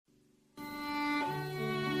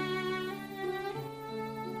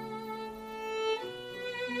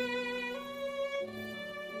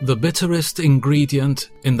The bitterest ingredient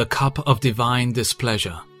in the cup of divine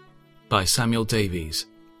displeasure, by Samuel Davies.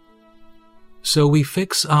 So we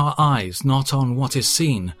fix our eyes not on what is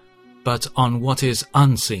seen, but on what is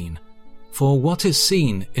unseen. For what is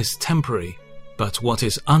seen is temporary, but what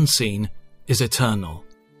is unseen is eternal.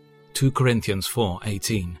 2 Corinthians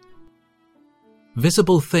 4:18.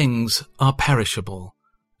 Visible things are perishable,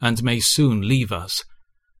 and may soon leave us.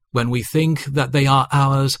 When we think that they are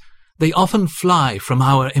ours, they often fly from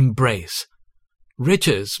our embrace.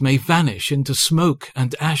 Riches may vanish into smoke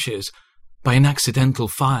and ashes by an accidental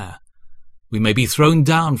fire. We may be thrown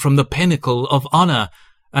down from the pinnacle of honor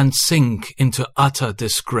and sink into utter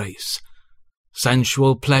disgrace.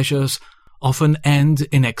 Sensual pleasures often end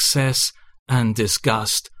in excess and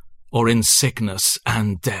disgust, or in sickness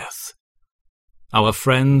and death. Our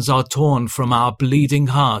friends are torn from our bleeding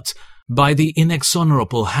hearts by the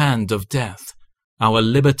inexorable hand of death. Our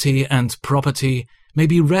liberty and property may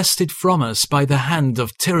be wrested from us by the hand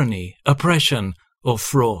of tyranny, oppression, or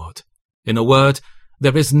fraud. In a word,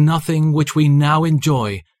 there is nothing which we now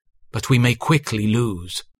enjoy, but we may quickly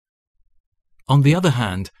lose. On the other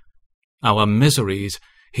hand, our miseries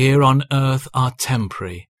here on earth are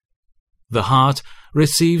temporary. The heart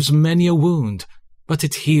receives many a wound, but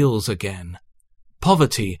it heals again.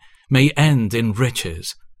 Poverty may end in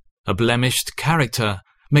riches. A blemished character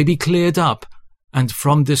may be cleared up, and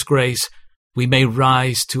from disgrace we may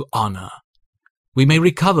rise to honor. We may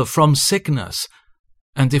recover from sickness,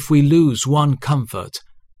 and if we lose one comfort,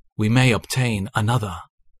 we may obtain another.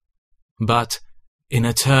 But in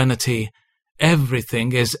eternity,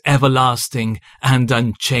 everything is everlasting and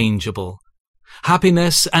unchangeable.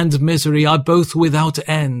 Happiness and misery are both without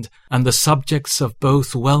end, and the subjects of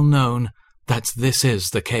both well known that this is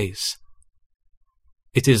the case.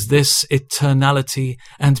 It is this eternality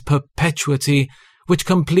and perpetuity which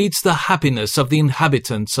completes the happiness of the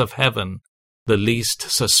inhabitants of heaven. The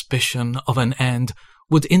least suspicion of an end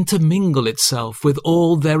would intermingle itself with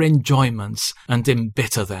all their enjoyments and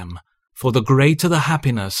embitter them, for the greater the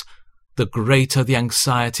happiness, the greater the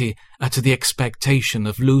anxiety at the expectation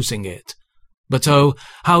of losing it. But oh,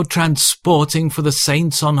 how transporting for the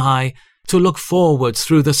saints on high to look forward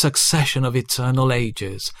through the succession of eternal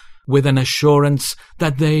ages, with an assurance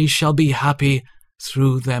that they shall be happy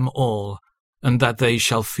through them all, and that they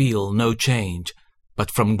shall feel no change,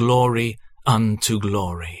 but from glory unto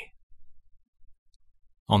glory.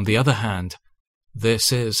 On the other hand,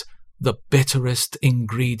 this is the bitterest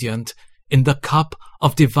ingredient in the cup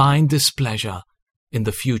of divine displeasure in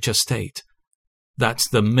the future state, that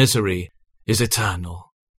the misery is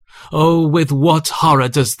eternal. Oh, with what horror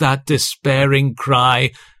does that despairing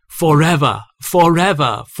cry, "Forever,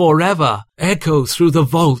 forever, forever," echo through the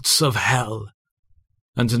vaults of hell.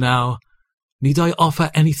 And now, need I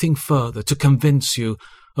offer anything further to convince you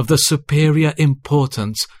of the superior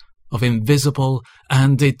importance of invisible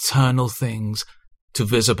and eternal things to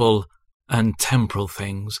visible and temporal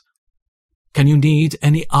things? Can you need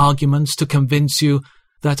any arguments to convince you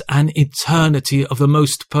that an eternity of the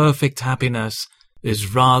most perfect happiness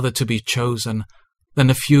is rather to be chosen than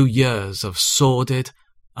a few years of sordid,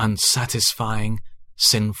 unsatisfying,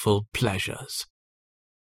 sinful pleasures?